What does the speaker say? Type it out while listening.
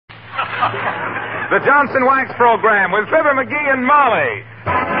The Johnson Wax Program with Fibber McGee and Molly.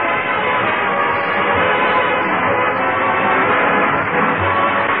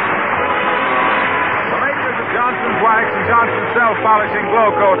 Johnson's Wax and Johnson's Self-Polishing Glow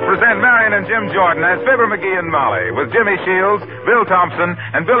Coat present Marion and Jim Jordan as Fibber McGee and Molly with Jimmy Shields, Bill Thompson,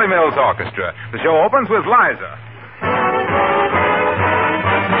 and Billy Mills Orchestra. The show opens with Liza.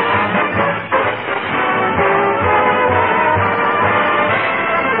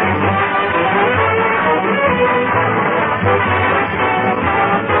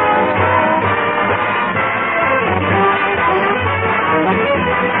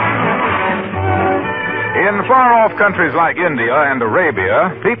 In far-off countries like India and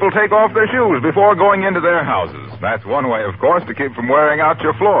Arabia, people take off their shoes before going into their houses. That's one way, of course, to keep from wearing out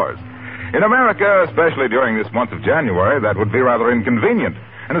your floors. In America, especially during this month of January, that would be rather inconvenient.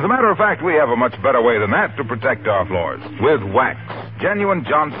 And as a matter of fact, we have a much better way than that to protect our floors. With wax. Genuine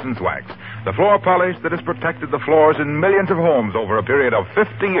Johnson's Wax. The floor polish that has protected the floors in millions of homes over a period of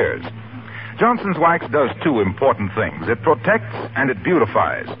 50 years. Johnson's Wax does two important things. It protects and it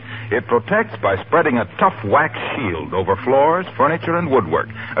beautifies. It protects by spreading a tough wax shield over floors, furniture, and woodwork.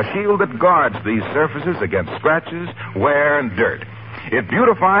 A shield that guards these surfaces against scratches, wear, and dirt. It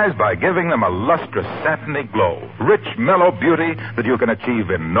beautifies by giving them a lustrous, satiny glow, rich, mellow beauty that you can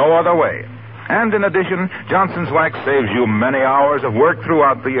achieve in no other way. And in addition, Johnson's Wax saves you many hours of work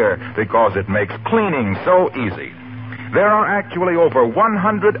throughout the year because it makes cleaning so easy. There are actually over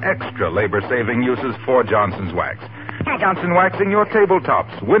 100 extra labor-saving uses for Johnson's Wax. Johnson waxing your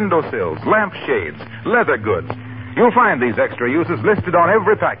tabletops, windowsills, lampshades, leather goods. You'll find these extra uses listed on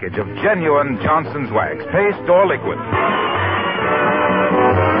every package of genuine Johnson's Wax, paste or liquid.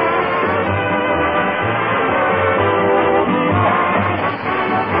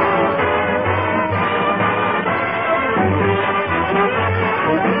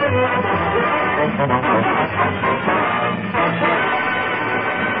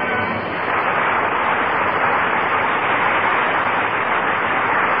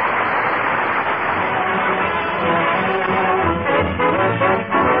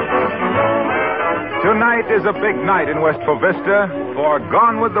 Tonight is a big night in Wistful Vista, for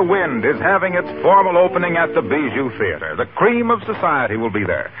Gone with the Wind is having its formal opening at the Bijou Theater. The cream of society will be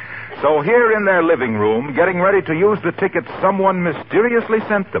there. So here in their living room, getting ready to use the tickets someone mysteriously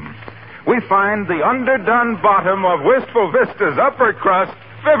sent them, we find the underdone bottom of Wistful Vista's upper crust,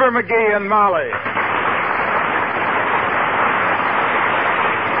 Fibber McGee and Molly.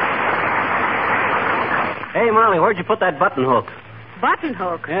 Hey, Molly, where'd you put that button hook? Button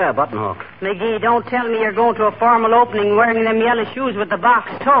hook? Yeah, button hook. McGee, don't tell me you're going to a formal opening wearing them yellow shoes with the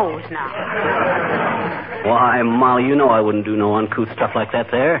box toes now. Why, Molly, you know I wouldn't do no uncouth stuff like that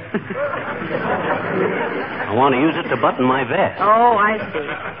there. I want to use it to button my vest. Oh, I see.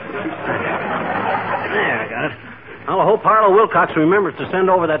 There, I got it. Well, I hope Harlow Wilcox remembers to send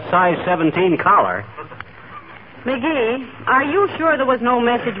over that size 17 collar. McGee, are you sure there was no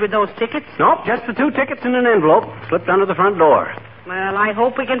message with those tickets? Nope, just the 2 tickets in an envelope slipped under the front door. Well, I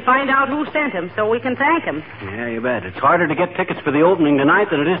hope we can find out who sent them so we can thank him. Yeah, you bet. It's harder to get tickets for the opening tonight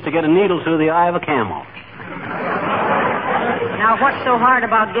than it is to get a needle through the eye of a camel. Now, what's so hard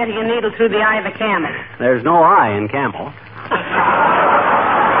about getting a needle through the eye of a camel? There's no eye in camel.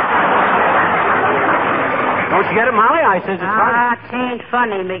 Don't you get it, Molly? I says it's hard. Tain't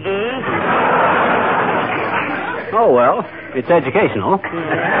funny, McGee. Oh, well, it's educational.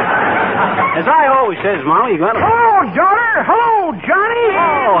 As I always says, Molly, you got to... Hello, daughter. Hello, Johnny.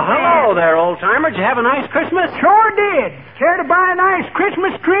 Oh, hello there, old-timer. Did you have a nice Christmas? Sure did. Care to buy a nice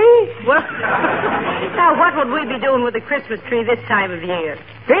Christmas tree? Well, now, what would we be doing with a Christmas tree this time of year?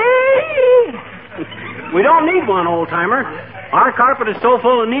 Hey! We don't need one, old-timer. Our carpet is so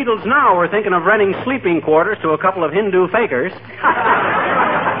full of needles now, we're thinking of renting sleeping quarters to a couple of Hindu fakers.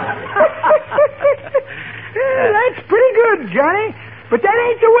 That's pretty good, Johnny. But that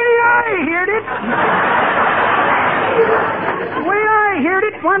ain't the way I heard it. The way I heard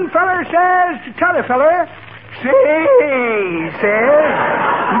it, one feller says to t'other feller, say, says,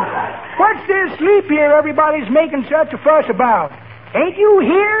 what's this leap year everybody's making such a fuss about? Ain't you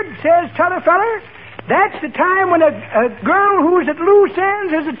heard, says t'other feller? That's the time when a girl who's at loose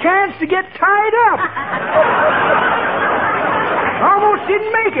ends has a chance to get tied up. Almost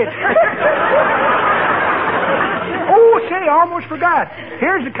didn't make it. Oh, say, almost forgot.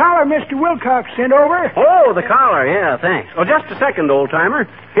 Here's the collar Mr. Wilcox sent over. Oh, the collar, yeah, thanks. Oh, just a second, old-timer.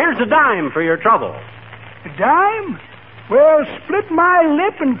 Here's a dime for your trouble. A dime? Well, split my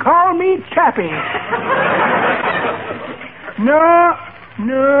lip and call me Chappie. No,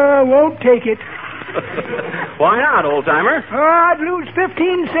 won't take it. Why not, old-timer? I'd lose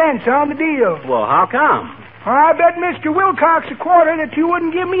 15 cents on the deal. Well, how come? I bet Mr. Wilcox a quarter that you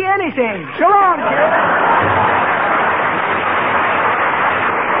wouldn't give me anything. So long, kid.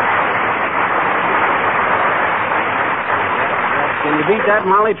 Can you beat that,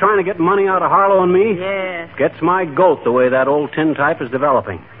 Molly, trying to get money out of Harlow and me? Yes. Gets my goat the way that old tin type is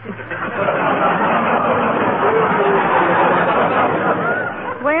developing.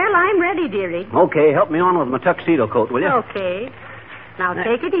 Well, I'm ready, dearie. Okay, help me on with my tuxedo coat, will you? Okay. Now,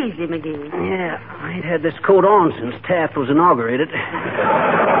 take it easy, McGee. Yeah, I ain't had this coat on since Taft was inaugurated.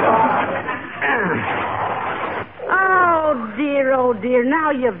 Oh, dear.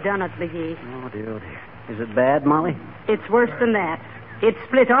 Now you've done it, McGee. Oh, dear. Is it bad, Molly? It's worse than that. It's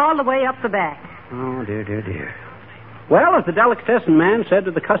split all the way up the back. Oh, dear. Well, as the delicatessen man said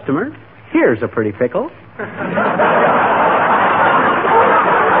to the customer, here's a pretty pickle.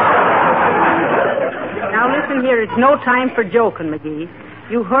 Now, listen here. It's no time for joking, McGee.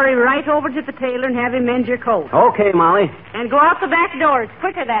 You hurry right over to the tailor and have him mend your coat. Okay, Molly. And go out the back door. It's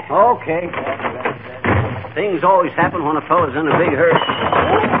quicker that way. Okay. Things always happen when a fellow's in a big hurry.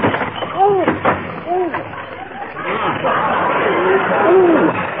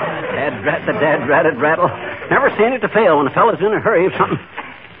 Dad-drat the dad-ratted rattle. Never seen it to fail when a fellow's in a hurry of something.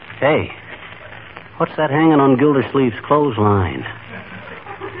 Hey, what's that hanging on Gildersleeve's clothesline?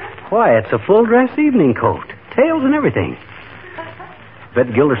 Why, it's a full-dress evening coat. Tails and everything.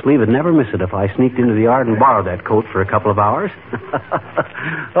 Bet Gildersleeve would never miss it if I sneaked into the yard and borrowed that coat for a couple of hours.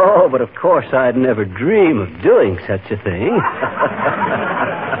 Oh, but of course I'd never dream of doing such a thing.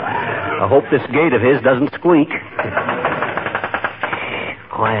 I hope this gate of his doesn't squeak.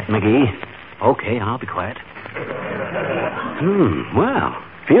 Quiet, McGee. Okay, I'll be quiet. Well,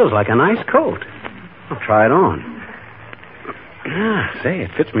 feels like a nice coat. I'll try it on. Say,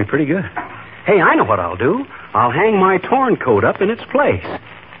 it fits me pretty good. Hey, I know what I'll do. I'll hang my torn coat up in its place.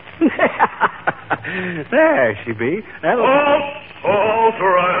 There she be. That'll...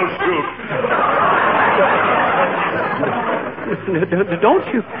 or I'll shoot.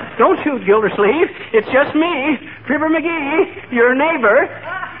 Don't shoot, Gildersleeve. It's just me, Fibber McGee, your neighbor.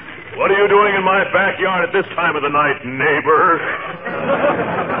 What are you doing in my backyard at this time of the night, neighbor?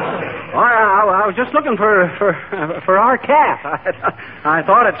 I was just looking for our cat. I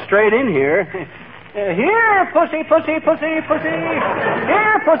thought it strayed in here. Here, pussy. Here, pussy.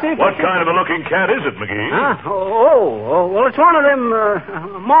 What kind of a looking cat is it, McGee? Huh? Well, it's one of them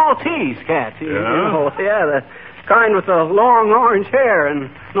Maltese cats. Yeah? The kind with the long orange hair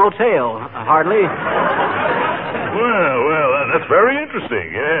and no tail, hardly. Well, that's very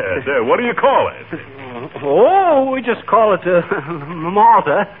interesting, yes. What do you call it? We just call it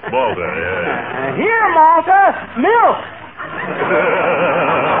Malta. Malta, yeah. Here, Malta, milk.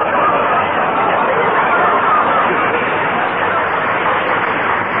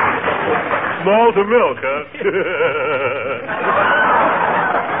 Malta milk, huh?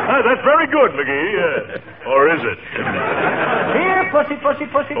 That's very good, McGee. Or is it? Here, pussy. Here, pussy.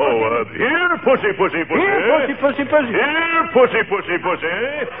 Here, pussy. Here, pussy. Here,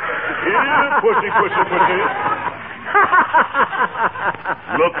 pussy.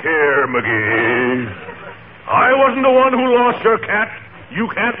 Look here, McGee. I wasn't the one who lost your cat. You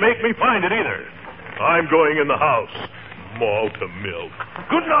can't make me find it either. I'm going in the house. Malta milk.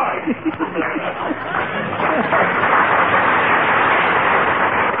 Good night.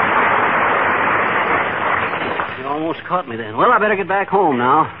 You almost caught me then. Well, I better get back home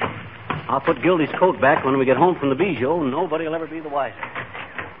now. I'll put Gildy's coat back when we get home from the Bijou, and nobody will ever be the wiser.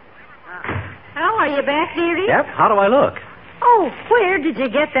 Oh, are you back, dearie? Yep. How do I look? Oh, where did you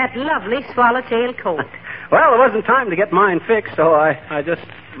get that lovely swallowtail coat? Well, it wasn't time to get mine fixed, so I just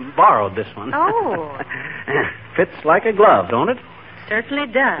borrowed this one. Oh. Fits like a glove, don't it? Certainly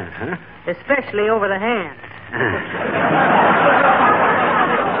does. Uh-huh. Especially over the hands.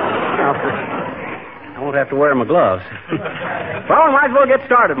 I won't have to wear my gloves. Well, we might as well get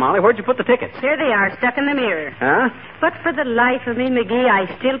started, Molly. Where'd you put the tickets? Here they are, stuck in the mirror. Huh? But for the life of me, McGee, I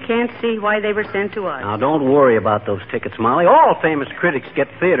still can't see why they were sent to us. Now, don't worry about those tickets, Molly. All famous critics get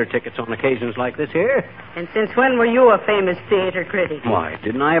theater tickets on occasions like this here. And since when were you a famous theater critic? Why,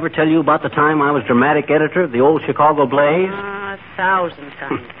 didn't I ever tell you about the time I was dramatic editor of the old Chicago Blaze? 1,000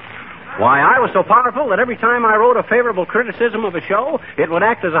 times. Why, I was so powerful that every time I wrote a favorable criticism of a show, it would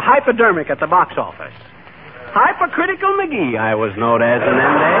act as a hypodermic at the box office. Hypocritical McGee, I was known as in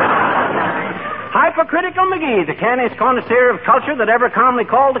them days. Hypocritical McGee, the canniest connoisseur of culture that ever calmly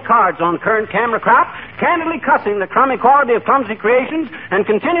called the cards on current camera crop, candidly cussing the crummy quality of clumsy creations, and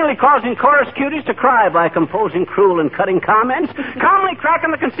continually causing chorus cuties to cry by composing cruel and cutting comments, calmly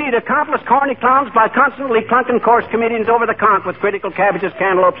cracking the conceit of countless corny clowns by constantly clunking coarse comedians over the conch with critical cabbages,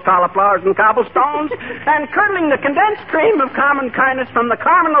 cantaloupes, cauliflowers, and cobblestones, and curdling the condensed cream of common kindness from the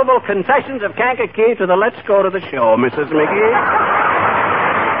carnival concessions of Kankakee to the let's go to the show, Mrs. McGee.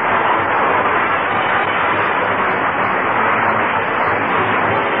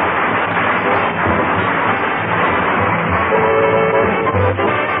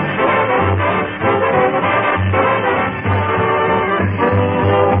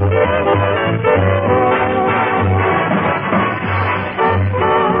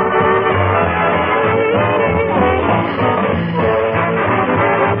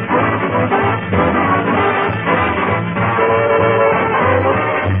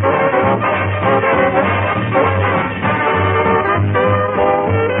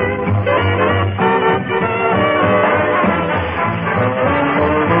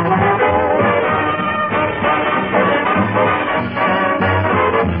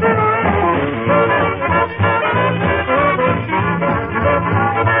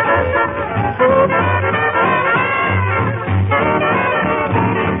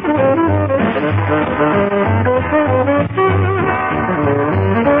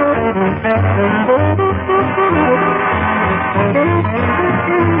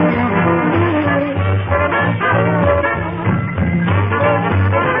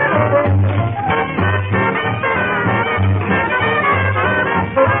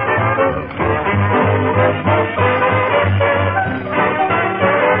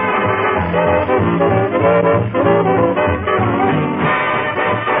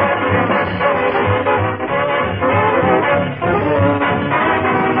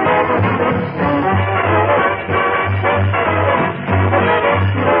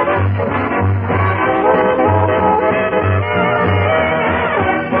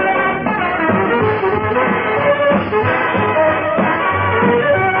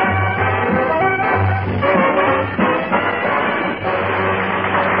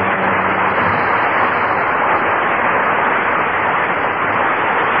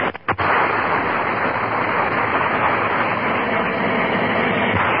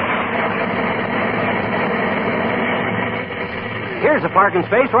 Here's a parking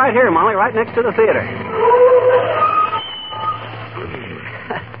space right here, Molly, right next to the theater.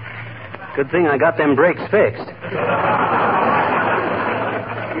 Good thing I got them brakes fixed.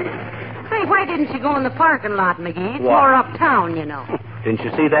 Say, why didn't you go in the parking lot, McGee? It's What? more uptown, you know. Didn't you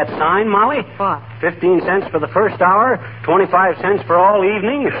see that sign, Molly? What? 15 cents for the first hour, 25 cents for all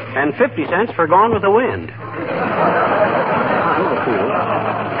evening, and 50 cents for Gone with the Wind. I'm a fool.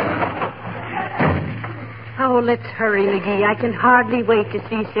 Oh, let's hurry, McGee. I can hardly wait to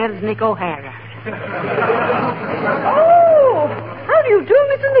see Selznick O'Hara. Oh, how do you do,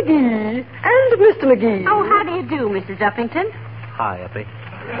 Mrs. McGee? And Mr. McGee. Oh, how do you do, Mrs. Uppington? Hi, Uppy.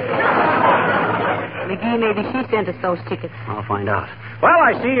 McGee, maybe she sent us those tickets. I'll find out. Well,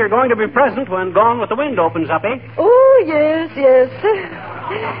 I see you're going to be present when Gone with the Wind opens, Uppy. Oh, yes.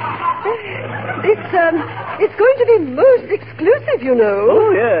 It's going to be most exclusive, you know.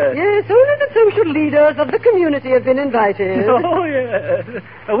 Oh, yes. Yes, only the social leaders of the community have been invited. Oh, yes.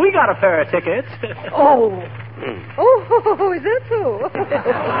 We got a pair of tickets. Oh. Oh, is that so?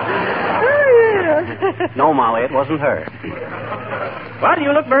 Oh, yes. No, Molly, it wasn't her. Well,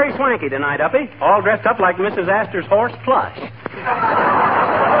 you look very swanky tonight, Uppy. All dressed up like Mrs. Astor's horse plush.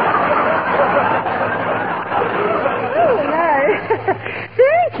 Oh, nice.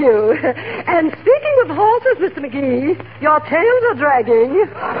 Thank you. And speaking of horses, Mr. McGee, your tails are dragging.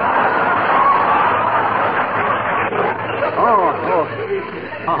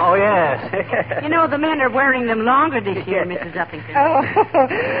 Oh, yes. You know, the men are wearing them longer this year, Mrs. Uppington. Oh,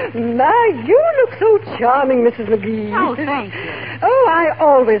 my, you look so charming, Mrs. McGee. Oh, thank you. Oh, I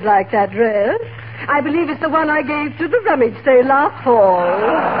always liked that dress. I believe it's the one I gave to the rummage sale last fall.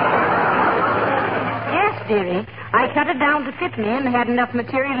 Yes, dearie. I cut it down to fit me and had enough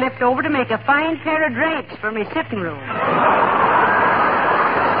material left over to make a fine pair of drapes for my sitting room.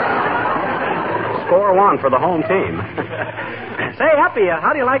 Score one for the home team. Say, Uppy,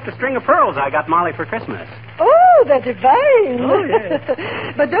 how do you like the string of pearls I got Molly for Christmas? Oh, they're divine. Oh, yes.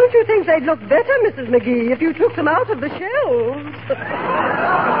 But don't you think they'd look better, Mrs. McGee, if you took them out of the shelves?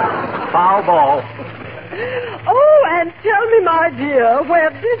 Foul ball. Oh, and tell me, my dear, where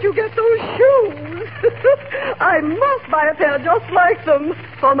did you get those shoes? I must buy a pair just like them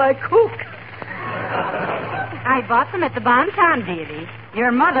for my cook. I bought them at the Bonton, dearie.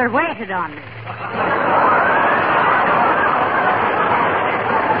 Your mother waited on me.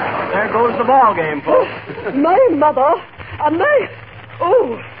 There goes the ball game, folks. My mother.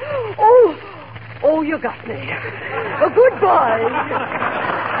 Oh, you got me. Goodbye.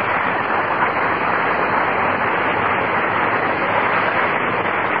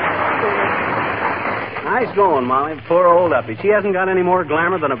 Nice going, Molly. Poor old Uppy. She hasn't got any more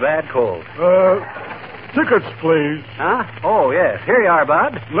glamour than a bad cold. Tickets, please. Huh? Oh, yes. Here you are,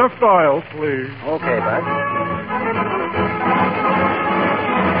 Bud. Left aisle, please. Okay, Bud.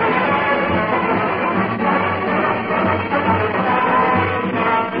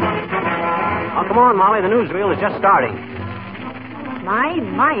 Oh, come on, Molly. The newsreel is just starting.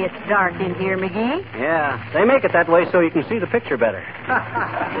 My, it's dark in here, McGee. Yeah, they make it that way so you can see the picture better.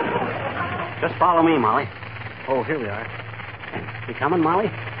 Just follow me, Molly. Oh, here we are. You coming, Molly?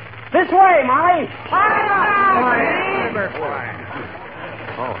 This way, Molly!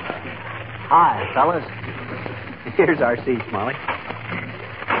 Oh. Hi, fellas. Here's our seats, Molly.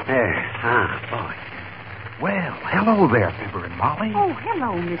 There. Boy. Well, hello there, Fibber and Molly. Oh,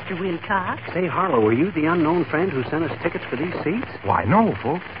 hello, Mr. Wilcox. Say, Harlow, were you the unknown friend who sent us tickets for these seats? Why, no,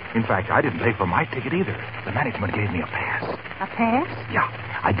 folks. In fact, I didn't pay for my ticket either. The management gave me a pass. A pass? Yeah,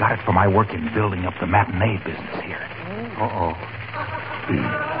 I got it for my work in building up the matinee business here. Uh-oh.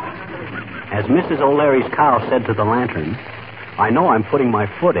 As Mrs. O'Leary's cow said to the lantern, I know I'm putting my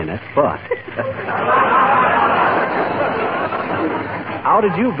foot in it, but... How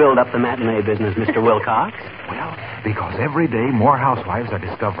did you build up the matinee business, Mr. Wilcox? Well, because every day more housewives are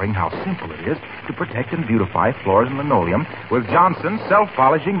discovering how simple it is to protect and beautify floors and linoleum with Johnson's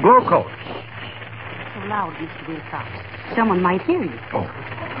self-polishing glow coat. So loud, Mr. Wilcox. Someone might hear you. Oh,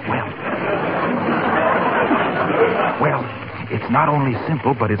 well, it's not only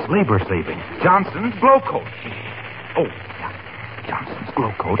simple, but it's labor-saving. Johnson's glow coat. Oh, yeah. Johnson's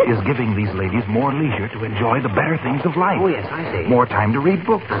glow coat is giving these ladies more leisure to enjoy the better things of life. Oh, yes, I see. More time to read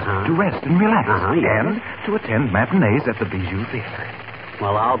books, to rest and relax, yes. and to attend matinees at the Bijou Theater.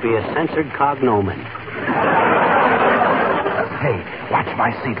 Well, I'll be a censored cognomen. Hey, watch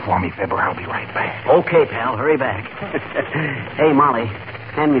my seat for me, Fibber. I'll be right back. Okay, pal. Hurry back. Hey, Molly,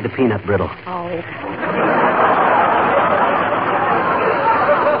 hand me the peanut brittle. Oh.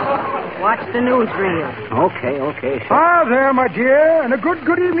 Watch the newsreel. Okay, sure. Ah, there, my dear, and a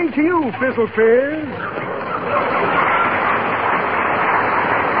good evening to you, Fizzle Fizz.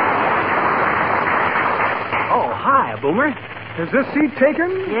 Oh, hi, Boomer. Is this seat taken?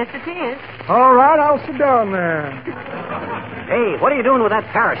 Yes, it is. All right, I'll sit down there. Hey, what are you doing with that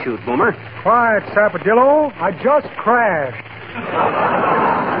parachute, Boomer? Quiet, Sappadillo. I just crashed.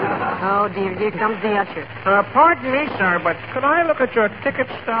 Oh, dear, here comes the usher. Pardon me, sir, but could I look at your ticket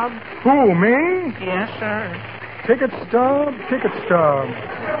stub? Who, me? Yes, sir. Ticket stub.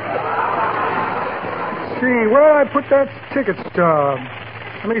 See, where I put that ticket stub?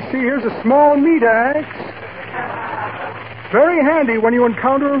 Let me see, here's a small meat axe. Very handy when you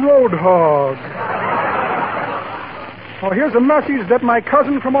encounter a road hog. Oh, here's a message that my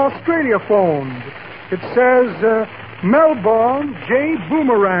cousin from Australia phoned. It says, Melbourne J.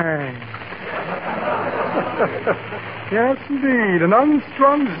 Boomerang. Yes, indeed, an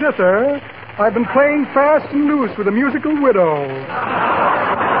unstrung zither. I've been playing fast and loose with a musical widow.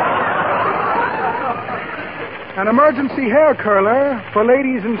 An emergency hair curler for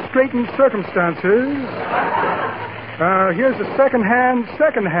ladies in straitened circumstances. Here's a second hand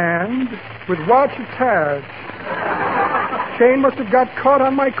with watch attached. Chain must have got caught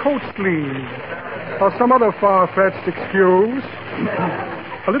on my coat sleeve or some other far-fetched excuse.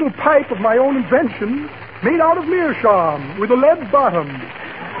 A little pipe of my own invention made out of meerschaum with a lead bottom.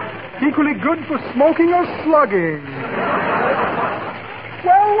 Equally good for smoking or slugging.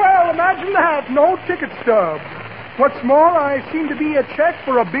 Well, imagine that. No ticket stub. What's more, I seem to be a check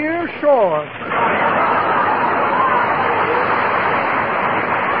for a beer short.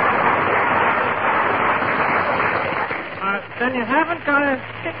 Then you haven't got a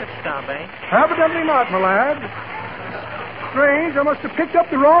ticket stub, eh? Evidently not, my lad. Strange, I must have picked up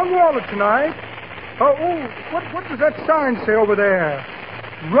the wrong wallet tonight. What does that sign say over there?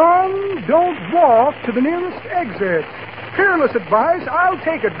 Run, don't walk to the nearest exit. Fearless advice. I'll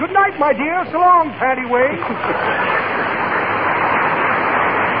take it. Good night, my dear. So long, Paddywhack.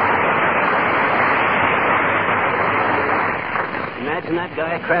 Imagine that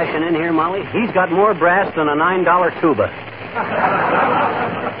guy crashing in here, Molly. He's got more brass than a $9 tuba.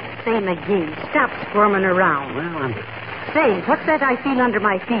 Say, McGee, stop squirming around. Well, Say, what's that I feel under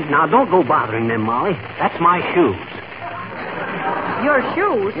my feet? Now, don't go bothering them, Molly. That's my shoes. Your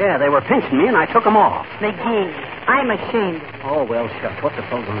shoes? Yeah, they were pinching me, and I took them off. McGee, I'm ashamed. Oh, well, shucks. What's the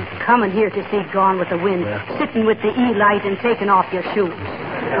fellow going to do? Coming here to see Gone with the Wind, sitting with the E-light and taking off your shoes.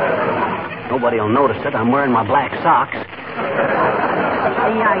 Nobody will notice it. I'm wearing my black socks.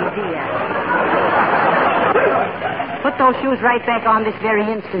 The idea. Put those shoes right back on this very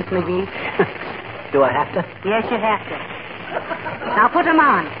instant, McGee. Do I have to? Yes, you have to. Now put them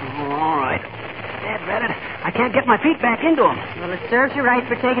on. Oh, all right. Dad, I can't get my feet back into them. Well, it serves you right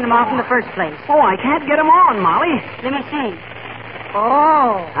for taking them off in the first place. Oh, I can't get them on, Molly. Let me see.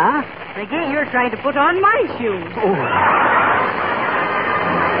 Oh. Huh? McGee, you're trying to put on my shoes. Oh.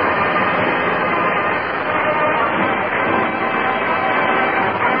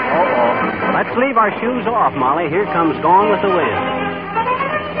 Let's leave our shoes off, Molly. Here comes Gone with the Wind.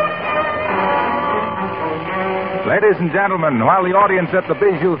 Ladies and gentlemen, while the audience at the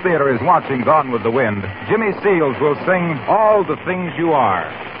Bijou Theater is watching Gone with the Wind, Jimmy Seals will sing All the Things You Are.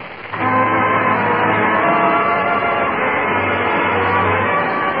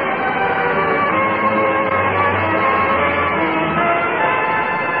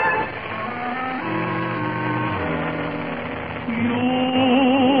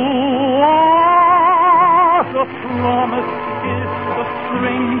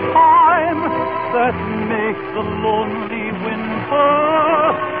 That makes the lonely winter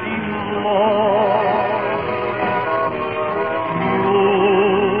seem long. You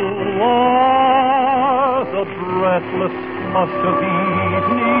are the breathless hush of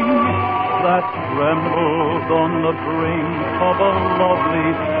evening that trembles on the brink of a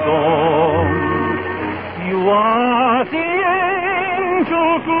lovely song. You are the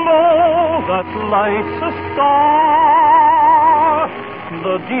angel glow that lights a star,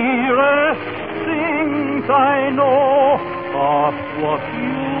 the dearest things I know are what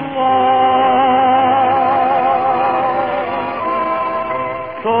you are.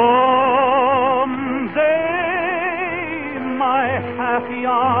 Someday my happy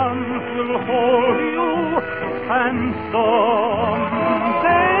arms will hold you, and someday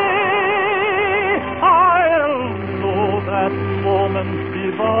I'll know that moment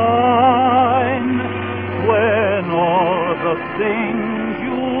divine when all the things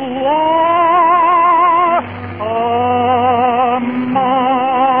you are mine.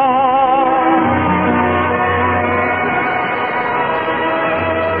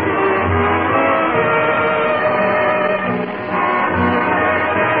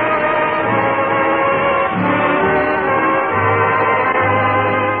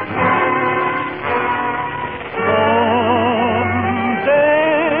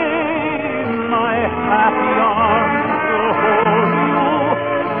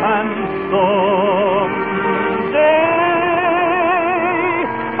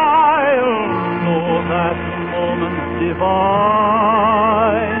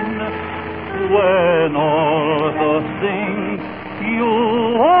 Divine, when all the things you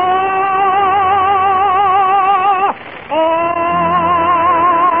are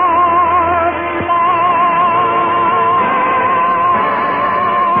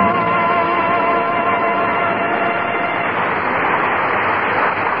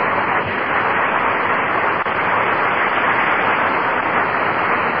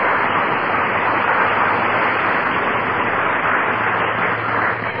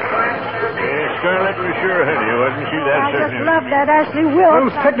Scarlett was sure ahead of you, wasn't she? That's I just certain. love that Ashley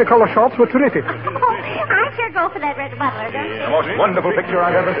Wilkes. Those Technicolor shots were terrific. Oh, I sure go for that Red Butler, don't you? The most wonderful picture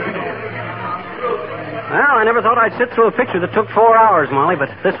I've ever seen. Well, I never thought I'd sit through a picture that took 4 hours, Molly,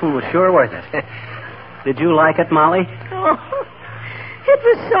 but this one was sure worth it. Did you like it, Molly? Oh, it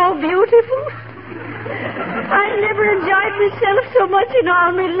was so beautiful. I never enjoyed myself so much in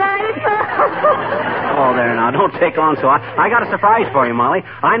all my life. Oh, there now. Don't take on so. I got a surprise for you, Molly.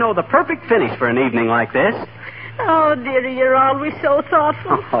 I know the perfect finish for an evening like this. Oh, dearie, you're always so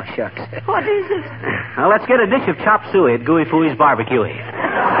thoughtful. Oh, shucks. What is it? Now, let's get a dish of chop suey at Gooey Fooey's Barbecue. Oh,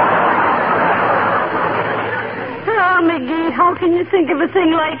 McGee, how can you think of a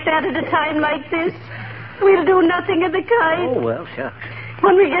thing like that at a time like this? We'll do nothing of the kind. Oh, well, shucks.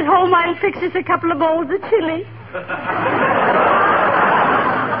 When we get home, I'll fix us a couple of bowls of chili.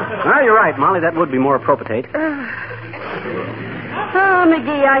 Well, you're right, Molly. That would be more appropriate. Oh,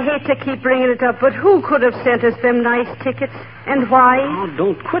 McGee, I hate to keep bringing it up, but who could have sent us them nice tickets? And why? Oh,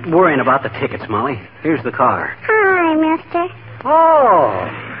 don't quit worrying about the tickets, Molly. Here's the car. Hi, mister. Oh,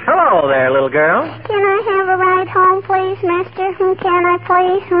 hello there, little girl. Can I have a ride home, please, mister? Can I,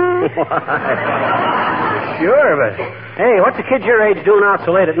 please? Sure, but... Hey, what's a kid your age doing out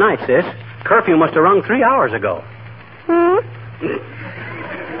so late at night, sis? Curfew must have rung 3 hours ago. Hmm?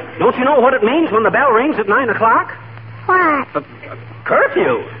 Don't you know what it means when the bell rings at 9 o'clock? What?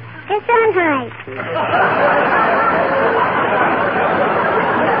 Curfew. Gesundheit.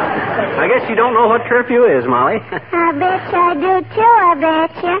 I guess you don't know what curfew is, Molly. I bet you I do, too, I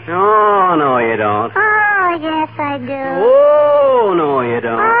bet you. Oh, no, you don't. Oh, yes, I do. Oh, no, you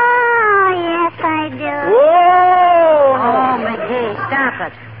don't. Oh, yes, I do. Whoa! Oh, McGee, stop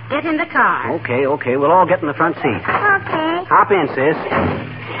it. Get in the car. Okay. We'll all get in the front seat. Okay. Hop in, sis.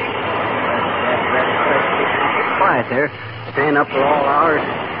 Quiet there. Staying up for all hours,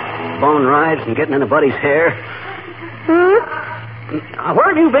 phone rides and getting in a buddy's hair. Where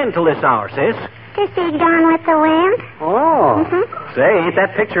have you been till this hour, sis? To see Gone with the Wind. Oh. Say, ain't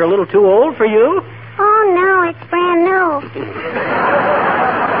that picture a little too old for you? Oh, no, it's brand new.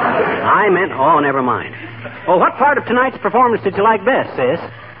 I meant, never mind. Well, what part of tonight's performance did you like best, sis?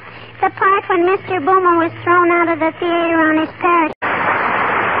 The part when Mr. Boomer was thrown out of the theater on his parachute.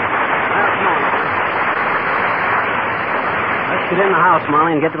 Let's get in the house,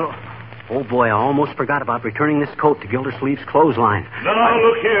 Molly, and get the... Oh, boy, I almost forgot about returning this coat to Gildersleeve's clothesline. Now,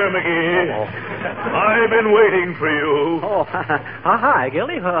 look here, McGee. I've been waiting for you. Oh, hi,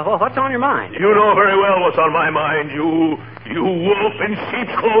 Gildy. What's on your mind? You know very well what's on my mind, you wolf in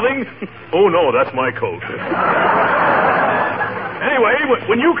sheep's clothing. Oh, no, that's my coat. Anyway,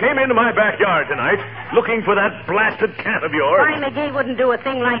 when you came into my backyard tonight, looking for that blasted cat of yours... Why, McGee wouldn't do a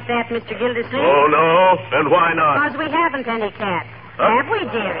thing like that, Mr. Gildersleeve. Oh, no? And why not? Because we haven't any cat. Have we,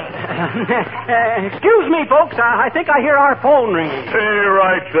 dearie? Excuse me, folks. I think I hear our phone ringing. Stay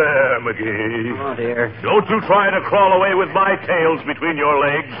right there, McGee. Oh, dear. Don't you try to crawl away with my tails between your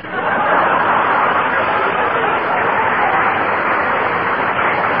legs.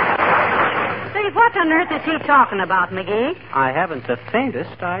 Say, what on earth is he talking about, McGee? I haven't the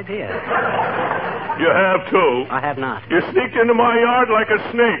faintest idea. You have, too. I have not. You sneaked into my yard like a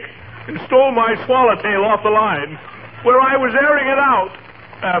snake and stole my swallowtail off the line where I was airing it out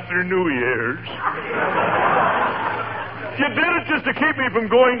after New Year's. You did it just to keep me from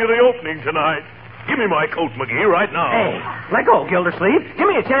going to the opening tonight. Give me my coat, McGee, right now. Hey, let go, Gildersleeve. Give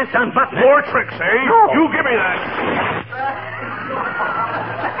me a chance to unbutton it. More tricks, eh? No. You give me that.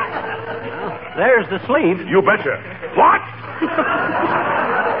 There's the sleeve. You betcha. What?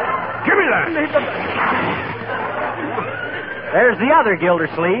 Give me that. There's the other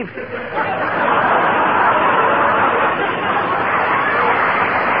Gildersleeve.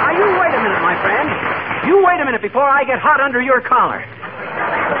 Now, you wait a minute, my friend. You wait a minute before I get hot under your collar.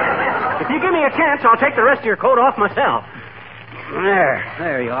 If you give me a chance, I'll take the rest of your coat off myself.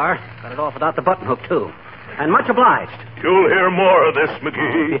 There you are. Got it off without the button hook, too. And much obliged. You'll hear more of this,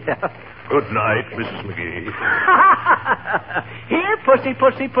 McGee. Yeah. Good night, Mrs. McGee. Here, pussy,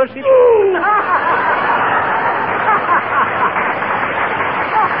 pussy, pussy.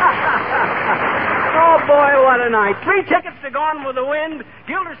 Oh, boy, what a night. 3 tickets to Gone with the Wind,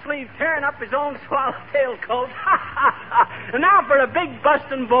 Gildersleeve tearing up his own swallowtail coat. And now for a big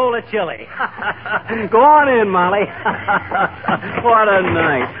bustin' bowl of chili. Go on in, Molly. What a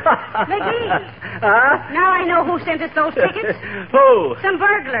night. McGee. Huh? Now I know who sent us those tickets. Who? Some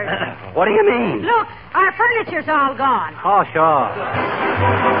burglars. What do you mean? Look, our furniture's all gone. Oh, sure.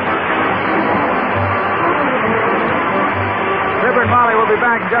 Fibber and Molly will be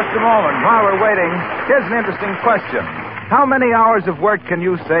back in just a moment. While we're waiting, here's an interesting question. How many hours of work can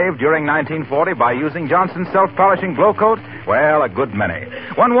you save during 1940 by using Johnson's self-polishing glow coat? Well, a good many.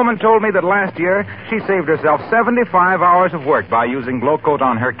 One woman told me that last year she saved herself 75 hours of work by using glow coat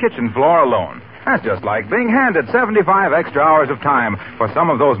on her kitchen floor alone. That's just like being handed 75 extra hours of time for some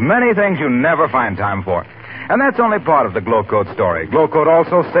of those many things you never find time for. And that's only part of the Glow Coat story. Glow Coat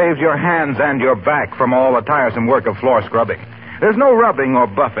also saves your hands and your back from all the tiresome work of floor scrubbing. There's no rubbing or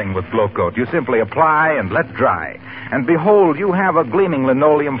buffing with Glow Coat. You simply apply and let dry. And behold, you have a gleaming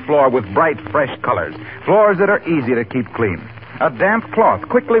linoleum floor with bright, fresh colors. Floors that are easy to keep clean. A damp cloth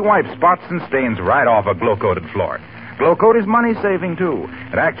quickly wipes spots and stains right off a glow-coated floor. Glow Coat is money-saving, too.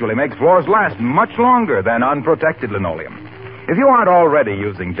 It actually makes floors last much longer than unprotected linoleum. If you aren't already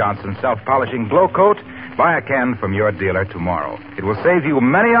using Johnson's self-polishing Glow Coat, buy a can from your dealer tomorrow. It will save you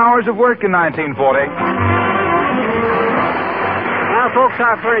many hours of work in 1940. Well, folks,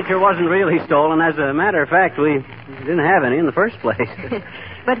 our furniture wasn't really stolen. As a matter of fact, we didn't have any in the first place.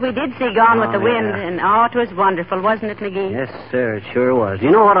 But we did see Gone with the Wind, yeah. and it was wonderful, wasn't it, McGee? Yes, sir, it sure was. You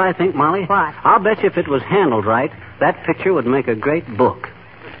know what I think, Molly? What? I'll bet you if it was handled right, that picture would make a great book.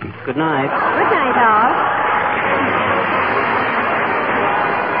 Good night. Good night, all.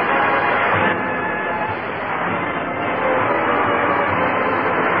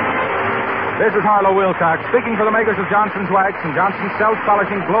 This is Harlow Wilcox, speaking for the makers of Johnson's Wax and Johnson's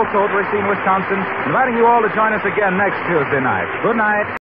Self-Polishing Glow Coat, Racine, Wisconsin, inviting you all to join us again next Tuesday night. Good night.